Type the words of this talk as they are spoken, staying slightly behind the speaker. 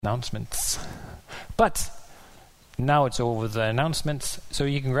announcements. But now it's over the announcements, so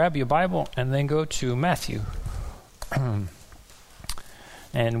you can grab your Bible and then go to Matthew.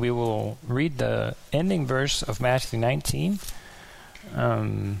 And we will read the ending verse of Matthew 19.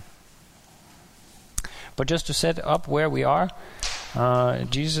 But just to set up where we are,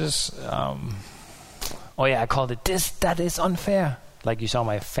 Jesus... I called it That Is Unfair. Like you saw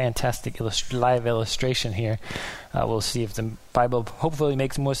my fantastic live illustration here. We'll see if the Bible hopefully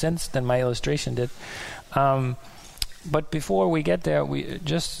makes more sense than my illustration did. But before we get there, we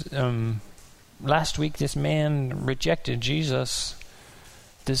just last week this man rejected Jesus.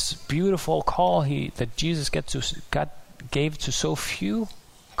 This beautiful call that Jesus gave to so few,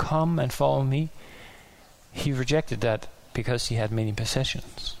 come and follow me. He rejected that because he had many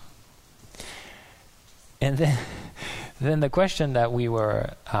possessions. And then the question that we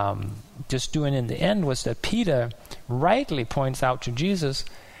were just doing in the end was that Peter rightly points out to Jesus,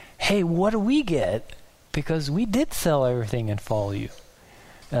 hey, what do we get? Because we did sell everything and follow you.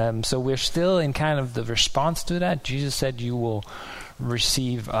 So we're still in kind of the response to that. Jesus said you will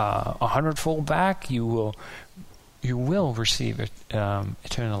receive 100-fold back. You will receive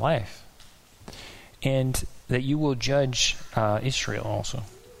eternal life. And that you will judge Israel also.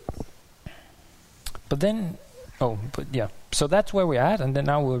 So that's where we're at, and then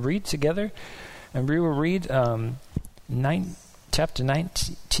now we'll read together, and we will read chapter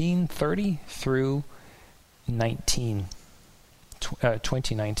 19:30 through 20:19.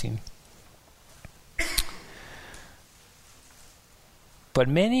 But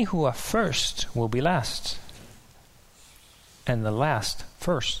many who are first will be last, and the last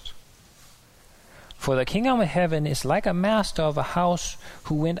first. For the kingdom of heaven is like a master of a house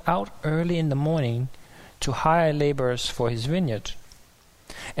who went out early in the morning to hire laborers for his vineyard.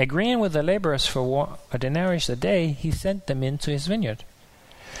 Agreeing with the laborers for a denarius a day, he sent them into his vineyard.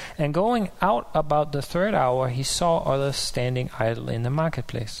 And going out about the third hour, he saw others standing idle in the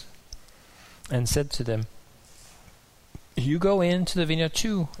marketplace, and said to them, you go into the vineyard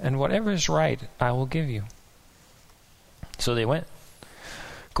too, and whatever is right I will give you. So they went.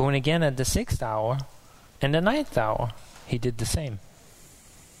 Going again at the 6th hour, and the 9th hour, he did the same.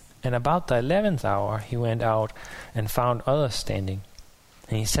 And about the 11th hour, he went out and found others standing.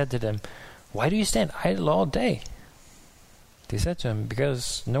 And he said to them, why do you stand idle all day? They said to him,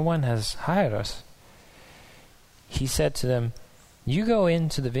 because no one has hired us. He said to them, you go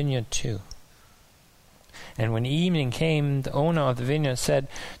into the vineyard too. And when evening came, the owner of the vineyard said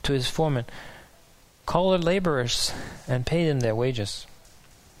to his foreman, call the laborers and pay them their wages,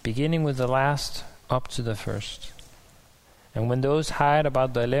 beginning with the last up to the first. And when those hired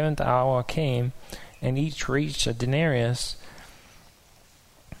about the 11th hour came, and each reached a denarius.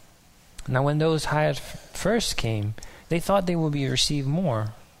 Now when those hired first came, they thought they would receive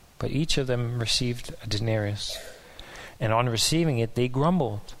more, but each of them received a denarius. And on receiving it, they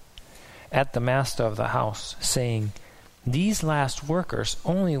grumbled at the master of the house, saying, these last workers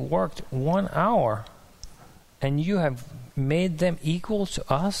only worked 1 hour, and you have made them equal to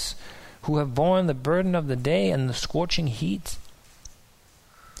us, who have borne the burden of the day and the scorching heat?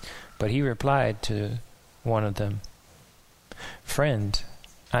 But he replied to one of them, friend,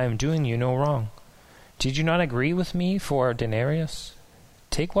 I am doing you no wrong. Did you not agree with me for a denarius?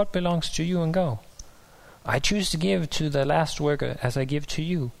 Take what belongs to you and go. I choose to give to the last worker as I give to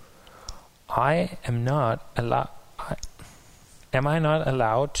you. Am I not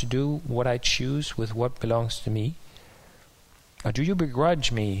allowed to do what I choose with what belongs to me? Or do you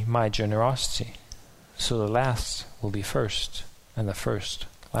begrudge me my generosity? So the last will be first, and the first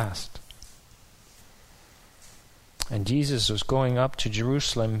last. And Jesus was going up to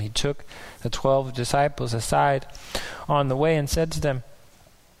Jerusalem. He took the 12 disciples aside on the way and said to them,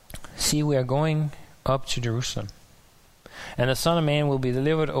 see, we are going up to Jerusalem, and the Son of Man will be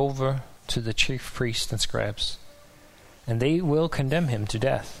delivered over to the chief priests and scribes, and they will condemn him to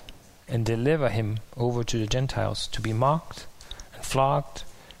death, and deliver him over to the Gentiles to be mocked, flogged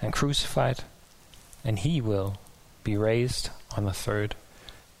and crucified, and he will be raised on the 3rd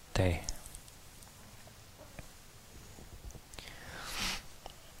day.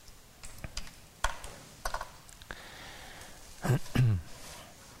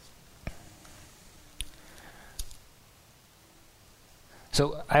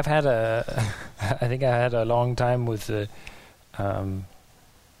 So I think I had a long time with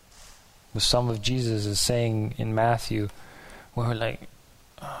some of Jesus' saying in Matthew, where we're like,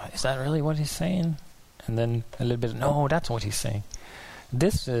 is that really what he's saying? And then a little bit, no, that's what he's saying.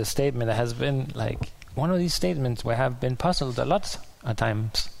 This statement has been like one of these statements where I have been puzzled a lot at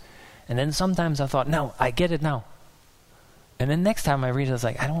times. And then sometimes I thought, no, I get it now. And then next time I read it, I was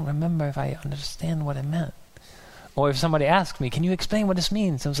like, I don't remember if I understand what it meant. Or if somebody asked me, can you explain what this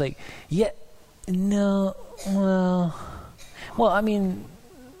means? I was like, yeah, no, well, I mean,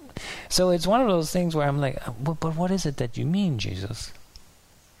 so it's one of those things where I'm like, but what is it that you mean, Jesus?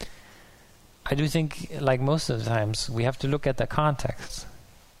 I do think, like most of the times, we have to look at the context.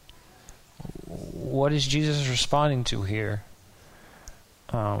 What is Jesus responding to here?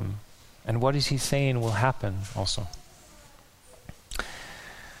 And what is he saying will happen also?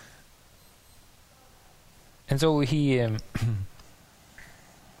 And so he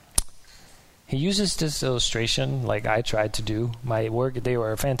uses this illustration like I tried to do. My work, they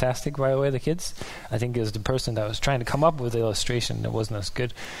were fantastic, by the way, the kids. I think it was the person that was trying to come up with the illustration that wasn't as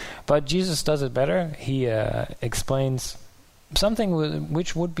good. But Jesus does it better. He explains something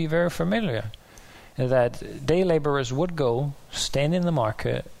which would be very familiar. That day laborers would go, stand in the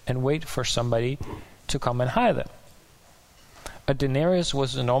market, and wait for somebody to come and hire them. A denarius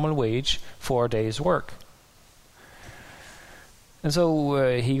was the normal wage for a day's work. And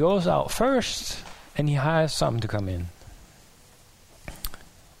so he goes out first, and he hires some to come in.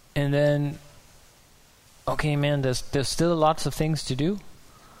 And then, okay, man, there's still lots of things to do,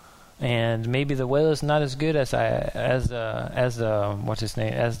 and maybe the weather's not as good as the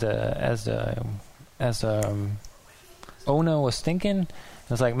owner was thinking.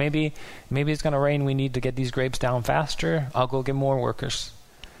 It's like maybe it's gonna rain. We need to get these grapes down faster. I'll go get more workers.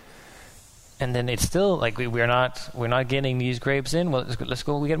 And then it's still like we're not getting these grapes in. Well, let's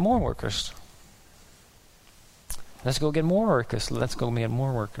go get more workers. Let's go get more workers. Let's go get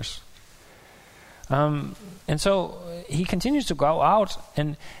more workers. And so he continues to go out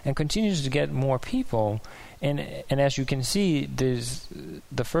and continues to get more people. And as you can see,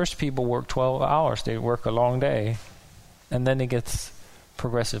 the first people work 12 hours. They work a long day, and then it gets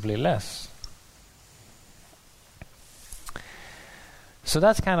progressively less. So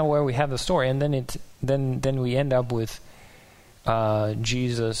that's kind of where we have the story, and then we end up with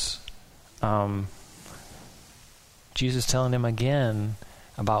Jesus. Jesus telling him again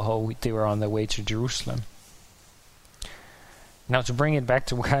about how they were on their way to Jerusalem. Now, to bring it back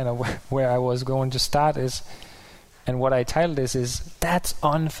to kind of where I was going to start is, and what I titled this is, that's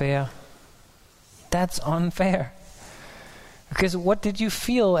unfair. That's unfair. Because what did you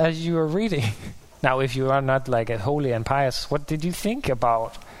feel as you were reading? Now, if you are not like holy and pious, what did you think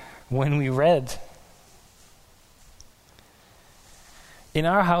about when we read? In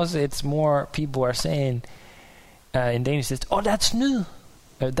our house, it's more people are saying, in Danish, it's, oh, that's new.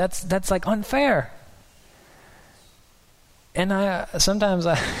 That's like unfair. And sometimes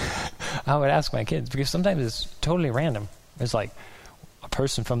I would ask my kids, because sometimes it's totally random. It's like a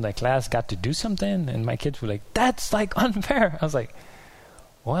person from their class got to do something, and my kids were like, that's like unfair. I was like,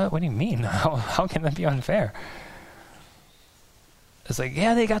 what do you mean? How can that be unfair? It's like,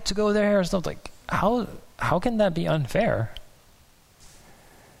 yeah, they got to go there or stuff. Like, how can that be unfair?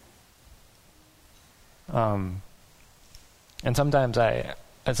 And sometimes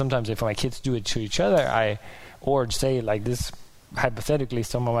if my kids do it to each other, or say like this, hypothetically,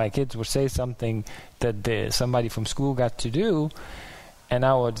 some of my kids would say something that somebody from school got to do, and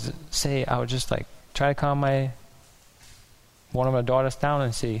I would just like try to calm one of my daughters down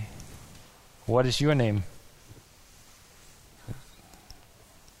and say, what is your name?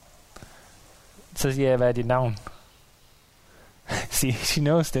 It says, yeah, hvad er dit navn? See, she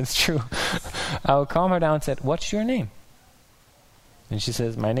knows that's true. I would calm her down and said, what's your name? And she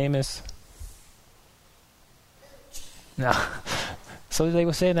says, my name is... No. So they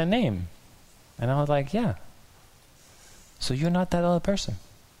would say their name. And I was like, yeah. So you're not that other person.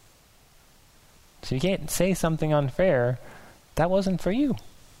 So you can't say something unfair. That wasn't for you.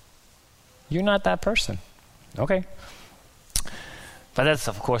 You're not that person. Okay. But that's,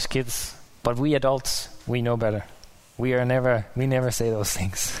 of course, kids. But we adults, we know better. We never say those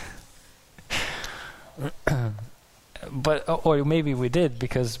things. But, or maybe we did,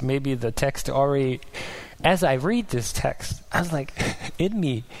 because maybe the text already, as I read this text, I was like, in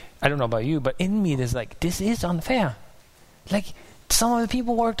me, I don't know about you, but in me there's like, this is unfair. Like, some of the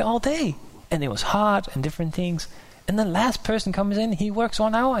people worked all day, and it was hard and different things. And the last person comes in, he works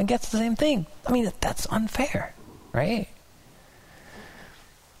 1 hour and gets the same thing. I mean, that's unfair, right?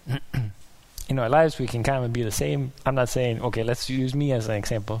 In our lives, we can kind of be the same. I'm not saying, okay, let's use me as an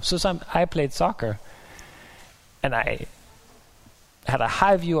example. So I played soccer, and I had a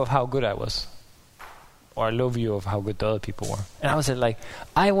high view of how good I was, or a low view of how good the other people were. And I was like,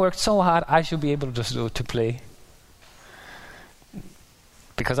 I worked so hard, I should be able to play,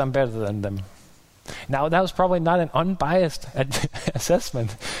 because I'm better than them. Now, that was probably not an unbiased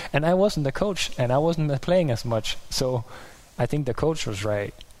assessment, and I wasn't the coach, and I wasn't playing as much, so I think the coach was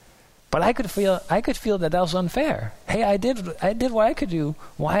right. But I could feel that was unfair. Hey, I did what I could do.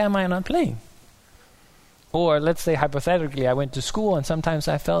 Why am I not playing? Or let's say hypothetically, I went to school and sometimes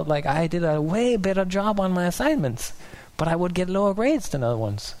I felt like I did a way better job on my assignments, but I would get lower grades than other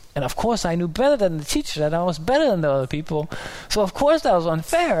ones. And of course I knew better than the teacher that I was better than the other people. So of course that was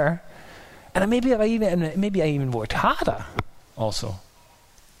unfair. And maybe I even worked harder also.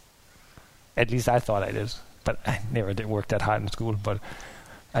 At least I thought I did. But I never did work that hard in school, but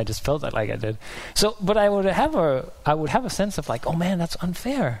I just felt that like I did. So, but I would have a sense of like, oh man, that's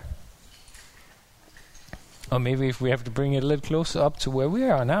unfair. Or maybe if we have to bring it a little closer up to where we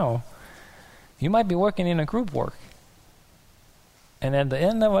are now, you might be working in a group work. And at the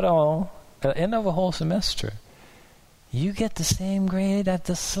end of it all, at the end of a whole semester, you get the same grade as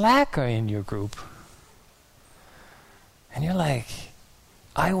the slacker in your group. And you're like,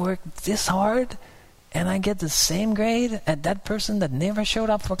 I worked this hard and I get the same grade as that person that never showed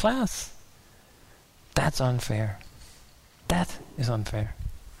up for class. That's unfair. That is unfair.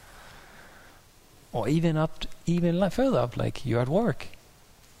 Or even further up, like you're at work.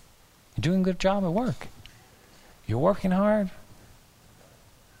 You're doing a good job at work. You're working hard.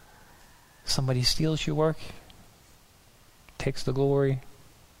 Somebody steals your work, takes the glory,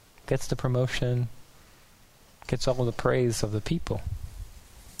 gets the promotion, gets all the praise of the people.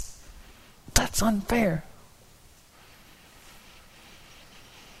 That's unfair.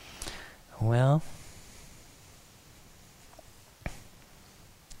 Well,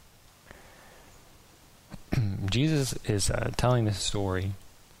 Jesus is telling this story,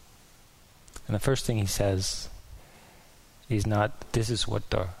 and the first thing he says is not, this is what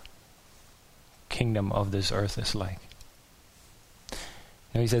the kingdom of this earth is like.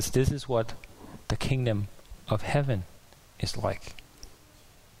 No, he says, this is what the kingdom of heaven is like.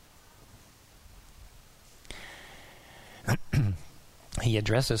 He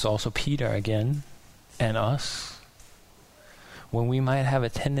addresses also Peter again and us when we might have a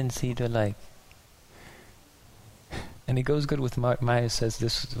tendency to like, and it goes good with Maya says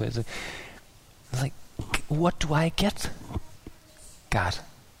this, like, what do I get? God,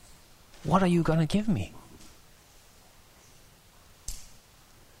 what are you going to give me?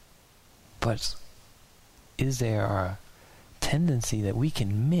 But is there a tendency that we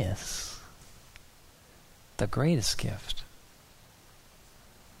can miss the greatest gift?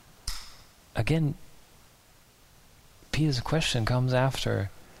 Again, Peter's question comes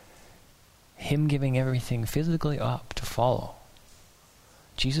after him giving everything physically up to follow.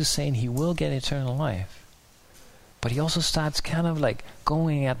 Jesus saying he will get eternal life. But he also starts kind of like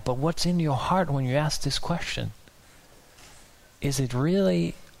going at, but what's in your heart when you ask this question? Is it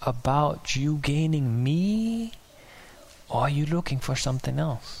really about you gaining me? Or are you looking for something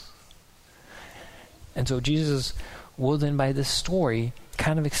else? And so Jesus will then by this story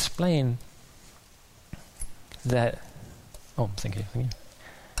kind of explain that, thank you.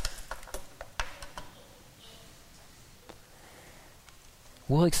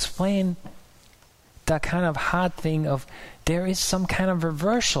 We'll explain that kind of hard thing of there is some kind of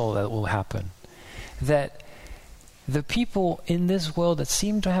reversal that will happen. That the people in this world that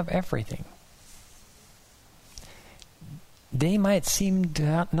seem to have everything, they might seem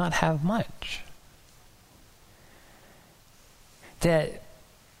to not have much. That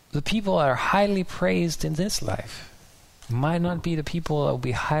the people that are highly praised in this life might not be the people that will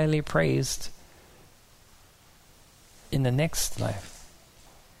be highly praised in the next life.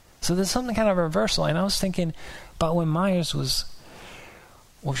 So there's something kind of reversal. And I was thinking about when Myers was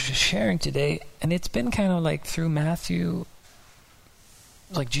sharing today, and it's been kind of like through Matthew,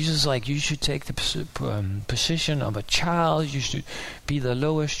 like Jesus, like you should take the position of a child. You should be the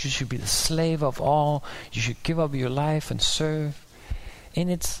lowest. You should be the slave of all. You should give up your life and serve. And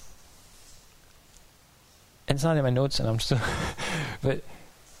it's not in my notes, and I'm still, but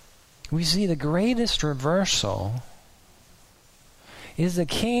we see the greatest reversal is the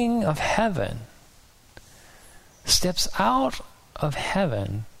King of heaven steps out of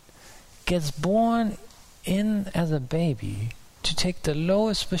heaven, gets born in as a baby to take the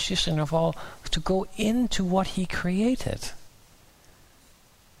lowest position of all, to go into what he created.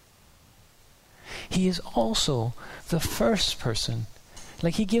 He is also the first person.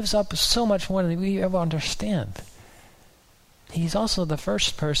 Like he gives up so much more than we ever understand. He's also the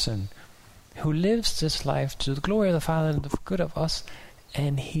first person who lives this life to the glory of the Father and the good of us,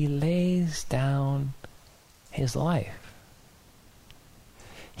 and he lays down his life.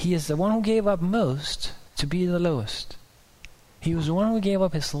 He is the one who gave up most to be the lowest. He was the one who gave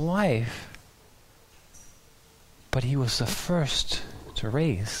up his life, but he was the first to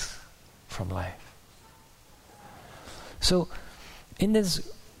raise from life. So in this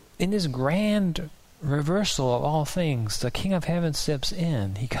grand reversal of all things, the King of Heaven steps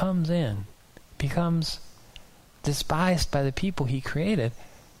in. He comes in, becomes despised by the people he created.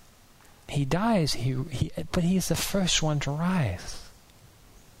 He dies, but he's the first one to rise.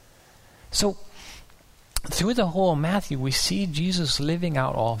 So through the whole Matthew, we see Jesus living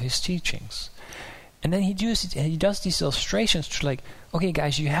out all of his teachings. And then he does these illustrations to like, okay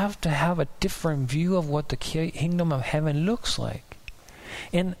guys, you have to have a different view of what the kingdom of heaven looks like.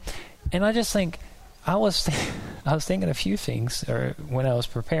 And I just think, I was thinking a few things when I was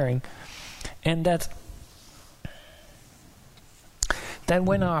preparing, and that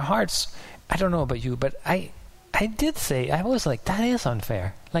when our hearts, I don't know about you, but I did say, I was like, that is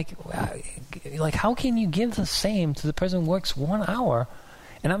unfair. Like how can you give the same to the person who works 1 hour?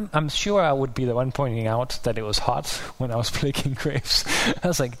 And I'm sure I would be the one pointing out that it was hot when I was picking grapes. I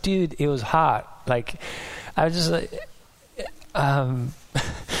was like, dude, it was hot. Like, I was just like, and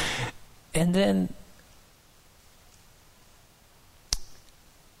then,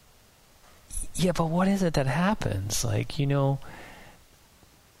 yeah, but what is it that happens? Like,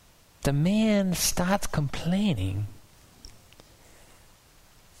 the man starts complaining,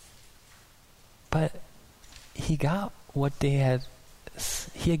 but he got what he had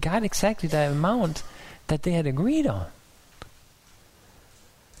got exactly that amount that they had agreed on.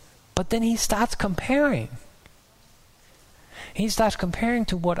 But then he starts comparing. He starts comparing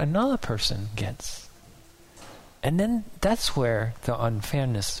to what another person gets. And then that's where the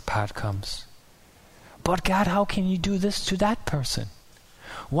unfairness part comes. But God, how can you do this to that person?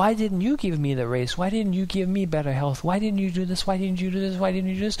 Why didn't you give me the raise? Why didn't you give me better health? Why didn't you do this? Why didn't you do this? Why didn't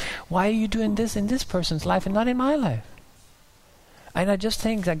you do this? Why are you doing this in this person's life and not in my life? And I just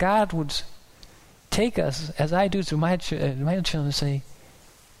think that God would take us, as I do to my children, and say,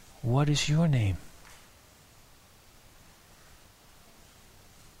 what is your name?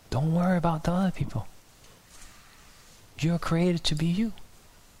 Don't worry about the other people. You're created to be you.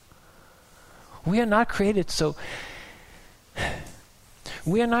 We are not created so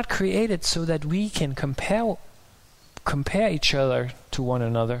that we can compare each other to one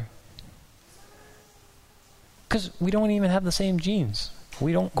another. Because we don't even have the same genes.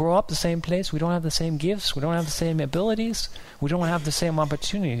 We don't grow up the same place. We don't have the same gifts. We don't have the same abilities. We don't have the same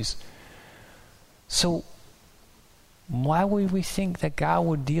opportunities. So why would we think that God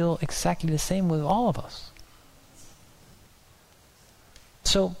would deal exactly the same with all of us?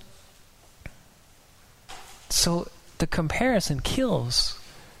 So the comparison kills,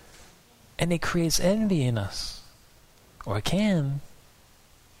 and it creates envy in us. Or it can.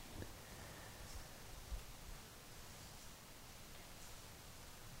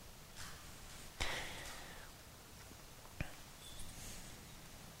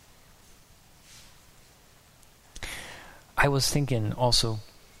 I was thinking also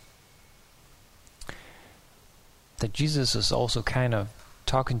that Jesus is also kind of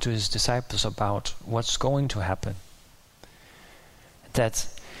talking to his disciples about what's going to happen. That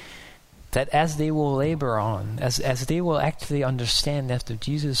as they will labor on, as they will actually understand after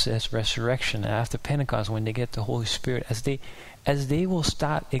Jesus' resurrection, after Pentecost, when they get the Holy Spirit, as they will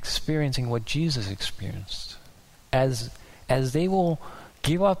start experiencing what Jesus experienced, as they will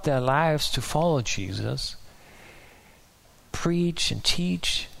give up their lives to follow Jesus, preach and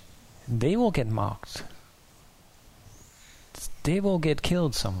teach, they will get mocked. They will get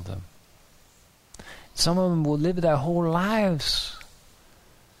killed, some of them. Some of them will live their whole lives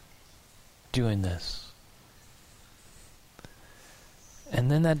doing this. And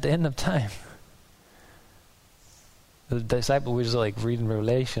then at the end of time, the disciple was like reading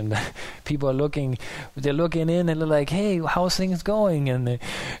Revelation. People are looking in and they're like, hey, how's things going? And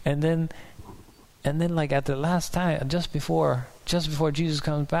then like at the last time, just before Jesus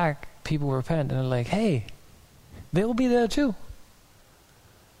comes back, people repent and they're like, hey, they'll be there too.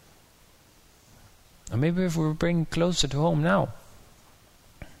 Or maybe if we bring closer to home now.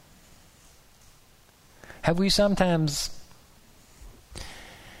 Have we sometimes,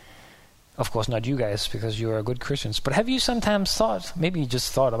 of course not you guys because you are good Christians, but have you sometimes thought, maybe you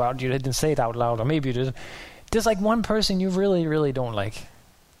just thought about, you didn't say it out loud, or maybe you there's like one person you really, really don't like,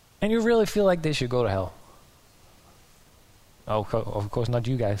 and you really feel like they should go to hell? Oh, of course not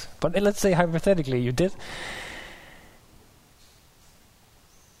you guys, but let's say hypothetically you did.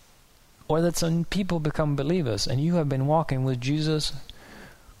 Or that some people become believers and you have been walking with Jesus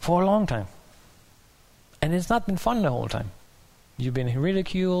for a long time. And it's not been fun the whole time. You've been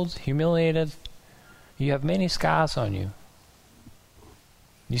ridiculed, humiliated. You have many scars on you.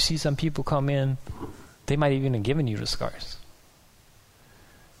 You see some people come in, they might even have given you the scars.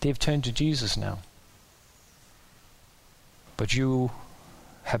 They've turned to Jesus now. but you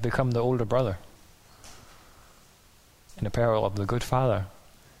have become the older brother in the parable of the good father.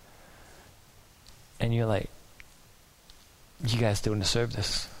 And you're like, you guys don't deserve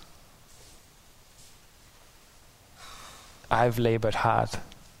this. I've labored hard.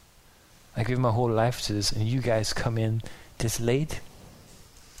 I give my whole life to this, and you guys come in this late.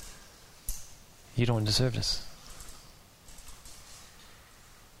 You don't deserve this.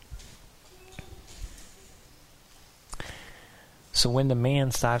 So when the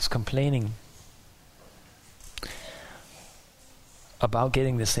man starts complaining about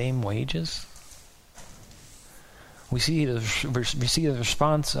getting the same wages, we see the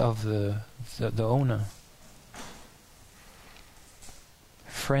response of the owner.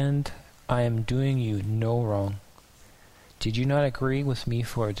 Friend, I am doing you no wrong. Did you not agree with me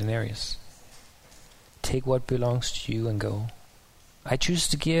for a denarius? Take what belongs to you and go. I choose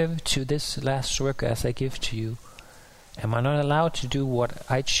to give to this last worker as I give to you. Am I not allowed to do what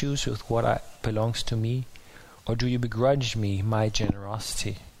I choose with what belongs to me? Or do you begrudge me my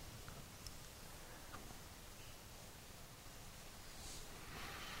generosity?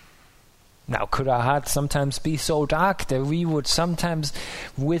 Now, could our hearts sometimes be so dark that we would sometimes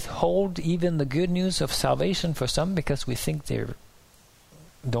withhold even the good news of salvation for some because we think they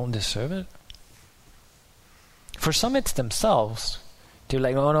don't deserve it? For some, it's themselves. They're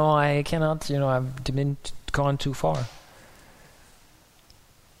like, oh no, I cannot, I've been gone too far.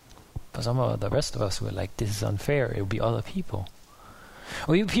 For some of the rest of us, we're like, this is unfair. It'll be other people.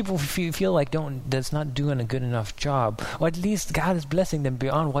 Or even people feel like that's not doing a good enough job, or at least God is blessing them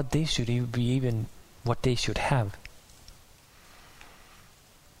beyond what they should even what they should have.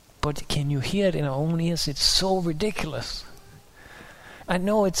 But can you hear it in our own ears? It's so ridiculous. I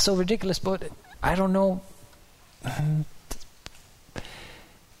know it's so ridiculous, but I don't know.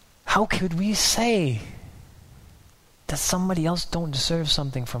 How could we say that somebody else don't deserve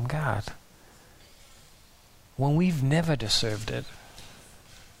something from God when we've never deserved it?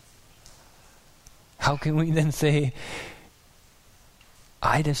 How can we then say,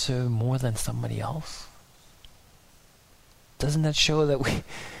 I deserve more than somebody else? Doesn't that show that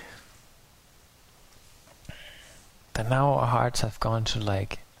that now our hearts have gone to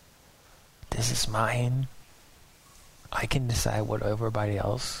like, this is mine. I can decide what everybody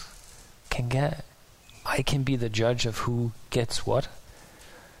else can get. I can be the judge of who gets what.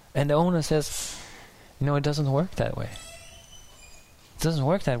 And the owner says, it doesn't work that way. It doesn't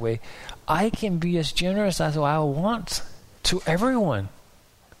work that way. I can be as generous as I want to everyone.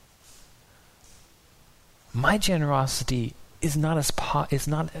 My generosity is not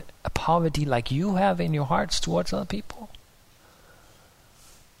a poverty like you have in your hearts towards other people.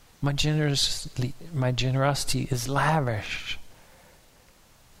 My generosity is lavish.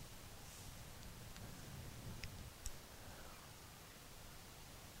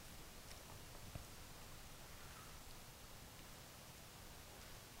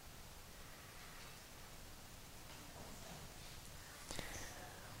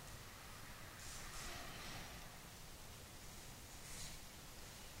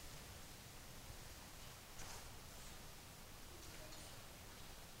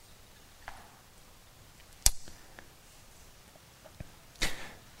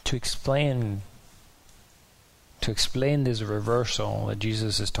 To explain this reversal that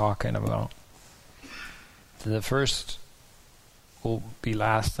Jesus is talking about, the first will be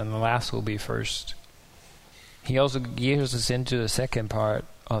last and the last will be first. He also gears us into the second part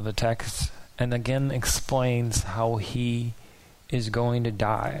of the text and again explains how he is going to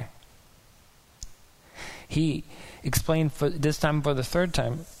die. He explained for this time, for the third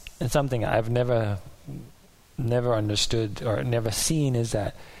time, and something I've never understood or never seen, is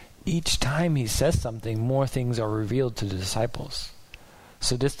that each time he says something, more things are revealed to the disciples.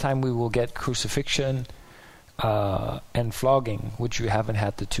 So this time we will get crucifixion and flogging, which we haven't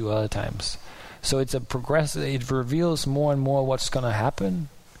had the two other times. So it's a progressive. It reveals more and more what's going to happen.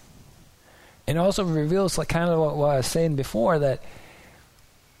 It also reveals, like kind of what I was saying before, that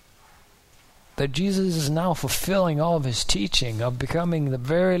Jesus is now fulfilling all of his teaching of becoming the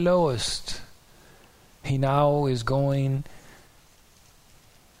very lowest. He now is going.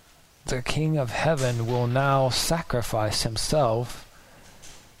 The King of Heaven will now sacrifice himself,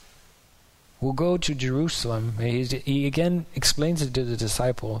 will go to Jerusalem. He again explains it to the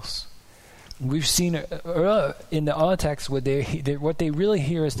disciples. We've seen earlier in the other text what they really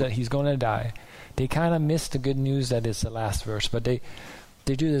hear is that he's going to die. They kind of miss the good news that it's the last verse, but they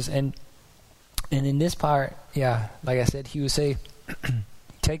do this. And in this part, like I said, he would say,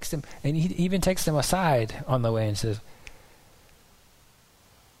 takes them, and he even takes them aside on the way and says,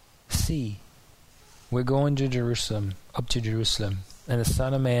 see, we're going to Jerusalem, up to Jerusalem, and the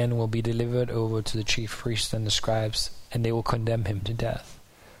Son of Man will be delivered over to the chief priests and the scribes, and they will condemn him to death.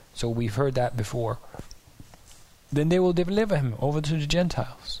 So we've heard that before. Then they will deliver him over to the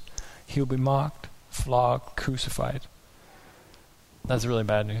Gentiles. He'll be mocked, flogged, crucified. That's really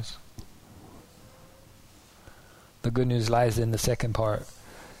bad news. The good news lies in the second part.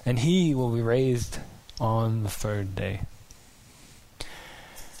 And he will be raised on the third day.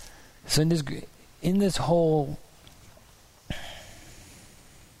 So in this whole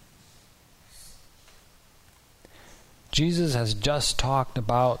Jesus has just talked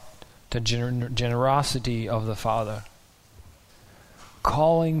about the generosity of the Father,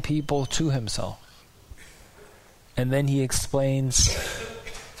 calling people to himself. And then he explains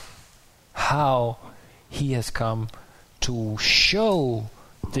how he has come to show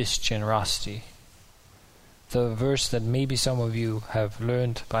this generosity. The verse that maybe some of you have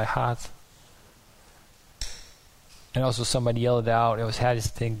learned by heart, and also somebody yelled out, it was had this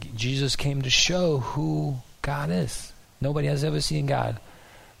thing, Jesus came to show who God is. Nobody has ever seen God,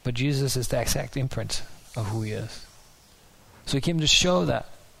 but Jesus is the exact imprint of who he is. So he came to show that.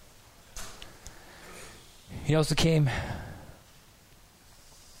 He also came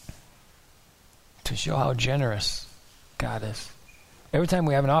to show how generous God is. Every time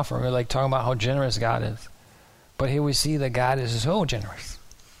we have an offer, we're like talking about how generous God is. But here we see that God is so generous.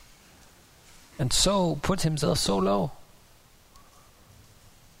 And so puts himself so low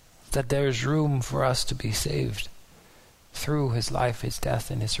that there is room for us to be saved through his life, his death,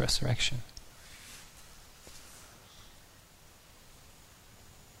 and his resurrection.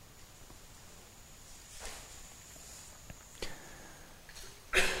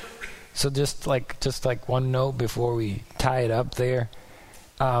 So just like one note before we tie it up there.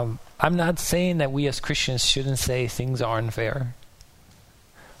 I'm not saying that we as Christians shouldn't say things are unfair.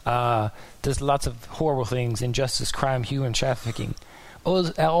 There's lots of horrible things, injustice, crime, human trafficking. All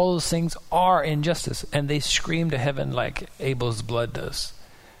those things are injustice, and they scream to heaven like Abel's blood does.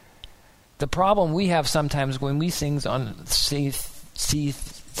 The problem we have sometimes when we see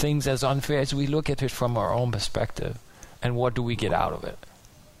things as unfair is we look at it from our own perspective, and what do we get out of it?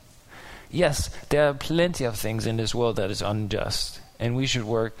 Yes, there are plenty of things in this world that is unjust, and we should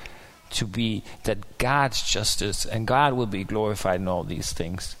work to be that God's justice and God will be glorified in all these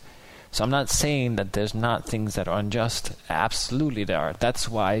things. So I'm not saying that there's not things that are unjust. Absolutely there are. That's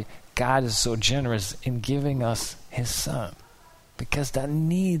why God is so generous in giving us his Son, because that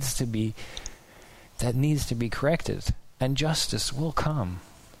needs to be corrected, and justice will come.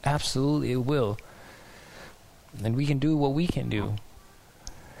 Absolutely it will. And we can do what we can do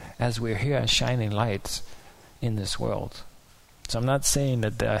as we're here as shining lights in this world. So I'm not saying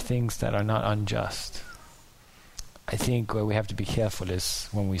that there are things that are not unjust. I think where we have to be careful is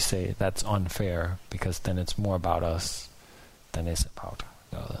when we say that's unfair, because then it's more about us than it's about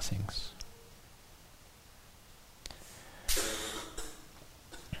the other things.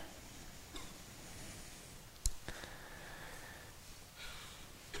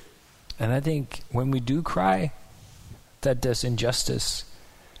 And I think when we do cry that there's injustice,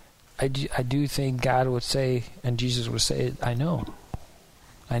 I do think God would say, and Jesus would say, I know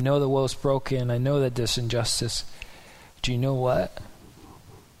the world's broken, I know that there's injustice. Do you know what?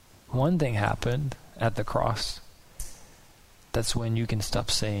 One thing happened at the cross. That's when you can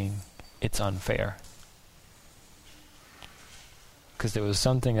stop saying it's unfair. Because there was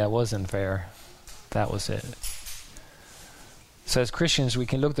something that wasn't fair. That was it. So as Christians, we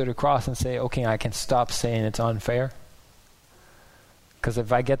can look to the cross and say, okay, I can stop saying it's unfair. Because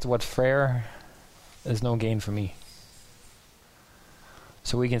if I get to what's fair, there's no gain for me.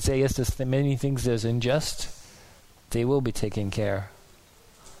 So we can say, yes, there's many things that's unjust. They will be taken care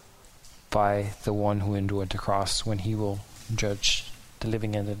by the one who endured the cross when he will judge the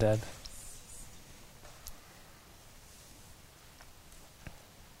living and the dead.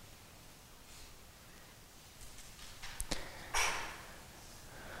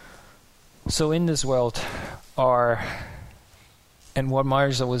 So in this world, and what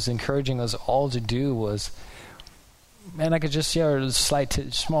Marisa was encouraging us all to do was, and I could just share a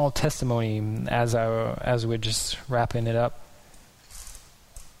small testimony as we're just wrapping it up.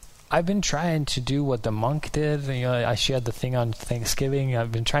 I've been trying to do what the monk did. You know, I shared the thing on Thanksgiving.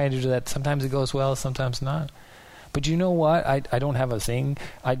 I've been trying to do that. Sometimes it goes well, sometimes not. But you know what? I don't have a thing.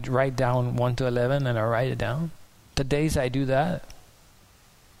 I write down 1 to 11 and I write it down. The days I do that,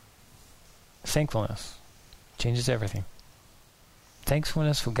 thankfulness changes everything.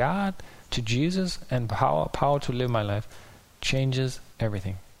 Thankfulness for God, to Jesus, and power to live my life changes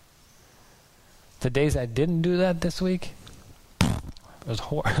everything. The days I didn't do that this week, It was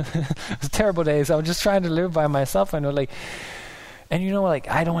it was terrible days. I was just trying to live by myself. And I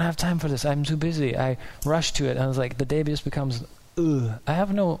don't have time for this. I'm too busy. I rushed to it. And I was like, the day just becomes,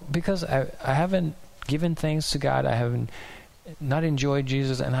 because I haven't given thanks to God. I haven't not enjoyed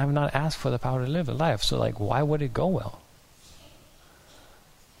Jesus, and I have not asked for the power to live a life. So why would it go well?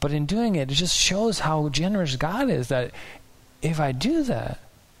 But in doing it, it just shows how generous God is, that if I do that,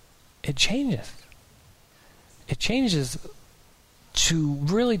 it changes. It changes to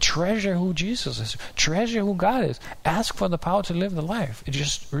really treasure who Jesus is, treasure who God is, ask for the power to live the life. It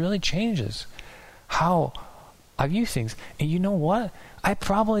just really changes how I view things. And you know what? I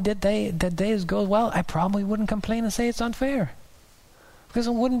probably, that days go well, I probably wouldn't complain and say it's unfair. Because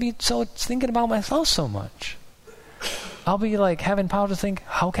I wouldn't be so thinking about myself so much. I'll be having power to think,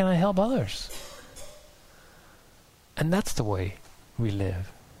 how can I help others? And that's the way we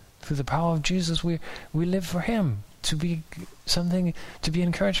live. Through the power of Jesus, we live for Him, to be something, to be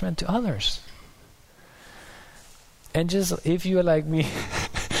encouragement to others. And just, if you are like me,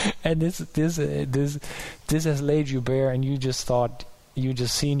 and this has laid you bare, and you just thought, you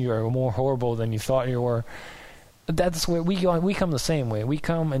just seen you are more horrible than you thought you were, that's where we go. We come the same way. We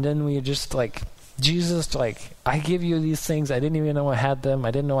come, and then we just Jesus, I give you these things. I didn't even know I had them.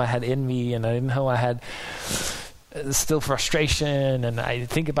 I didn't know I had envy, and I didn't know I had still frustration, and I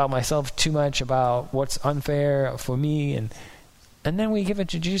think about myself too much about what's unfair for me, and then we give it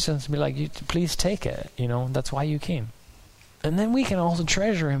to Jesus and be like, please take it. That's why you came. And then we can also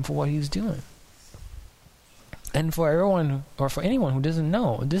treasure Him for what He's doing. And for everyone, or for anyone who doesn't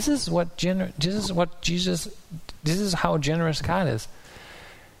know, this is how generous God is.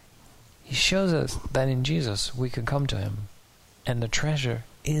 He shows us that in Jesus we can come to Him, and the treasure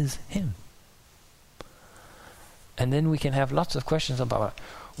is Him. And then we can have lots of questions about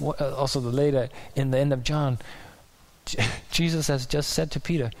also later in the end of John, Jesus has just said to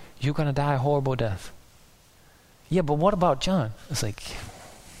Peter, you're going to die a horrible death. Yeah, but what about John? It's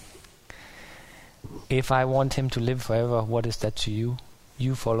if I want him to live forever, what is that to you?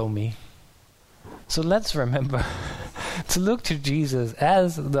 You follow me. So let's remember to look to Jesus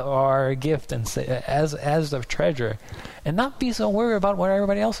as our gift, and say, as the treasure, and not be so worried about what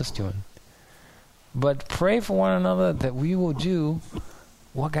everybody else is doing. But pray for one another that we will do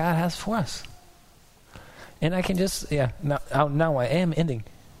what God has for us. And I can just, now I am ending.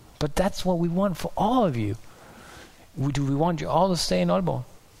 But that's what we want for all of you. Do we want you all to stay in Aalborg?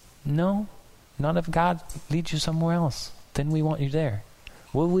 No. Not if God leads you somewhere else. Then we want you there.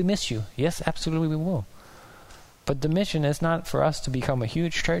 Will we miss you? Yes, absolutely we will. But the mission is not for us to become a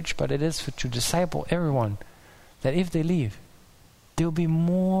huge church, but it is to disciple everyone. That if they leave, they'll be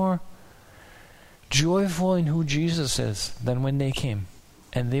more joyful in who Jesus is than when they came.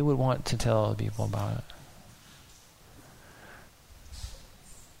 And they would want to tell other people about it.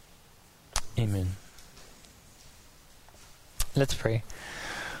 Amen. Let's pray.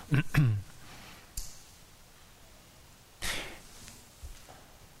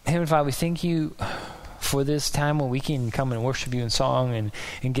 Heavenly Father, we thank you for this time when we can come and worship you in song and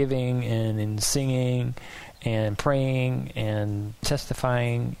in giving and in singing and praying and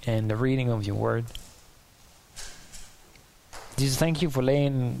testifying and the reading of your word. Jesus, thank you for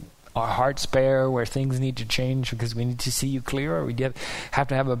laying our hearts bare where things need to change because we need to see you clearer. We have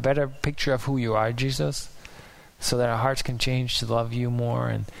to have a better picture of who you are, Jesus, so that our hearts can change to love you more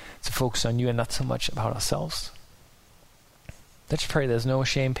and to focus on you and not so much about ourselves. Let's pray there's no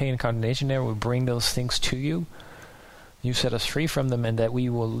shame, pain, and condemnation there. We bring those things to you. You set us free from them, and that we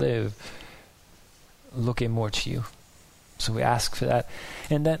will live looking more to you. So we ask for that.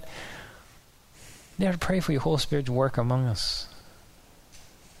 And that, pray for your Holy Spirit to work among us.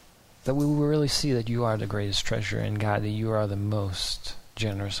 That we will really see that you are the greatest treasure, and God, that you are the most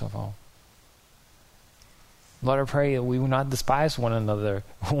generous of all. Lord, I pray that we will not despise one another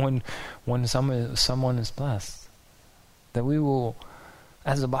when someone is blessed. That we will,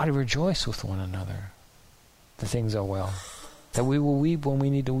 as a body, rejoice with one another. That things are well. That we will weep when we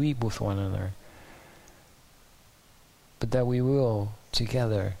need to weep with one another. But that we will,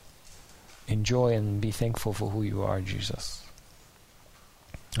 together, enjoy and be thankful for who you are, Jesus.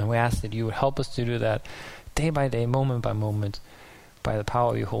 And we ask that you would help us to do that day by day, moment by moment, by the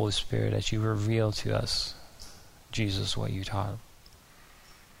power of your Holy Spirit, as you reveal to us, Jesus, what you taught.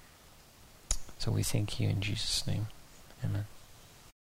 So we thank you in Jesus' name. Amen.